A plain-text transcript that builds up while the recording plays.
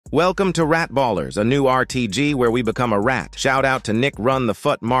Welcome to Rat Ballers, a new RTG where we become a rat. Shout out to Nick Run the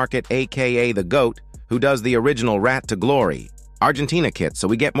FUT Market, aka the GOAT, who does the original Rat to Glory. Argentina kit, so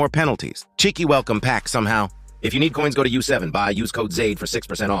we get more penalties. Cheeky welcome pack somehow. If you need coins, go to U7. Buy, use code ZADE for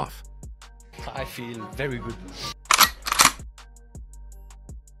 6% off. I feel very good.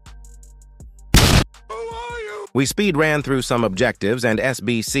 We speed ran through some objectives and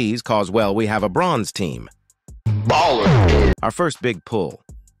SBCs cause, well, we have a bronze team. Baller! Our first big pull.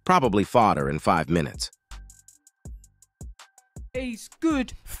 Probably fodder in 5 minutes. He's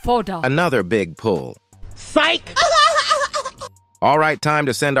good fodder. Another big pull. Psych! All right, time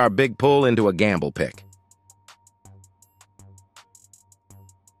to send our big pull into a gamble pick.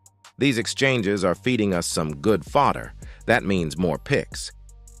 These exchanges are feeding us some good fodder. That means more picks.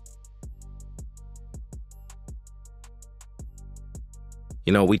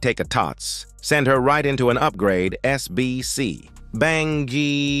 You know, we take a TOTS, send her right into an upgrade SBC.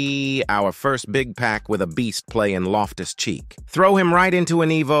 Bangy, our first big pack with a beast play in Loftus Cheek. Throw him right into an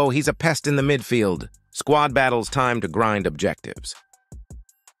Evo, he's a pest in the midfield. Squad battles, time to grind objectives.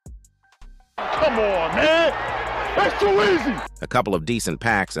 Come on, man! That's too easy! A couple of decent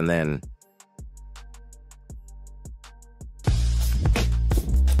packs and then...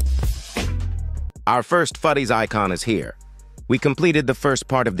 Our first Futties icon is here. We completed the first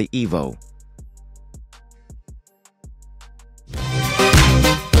part of the Evo.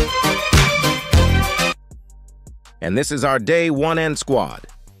 And this is our day 1 end squad.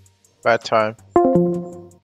 Bad time.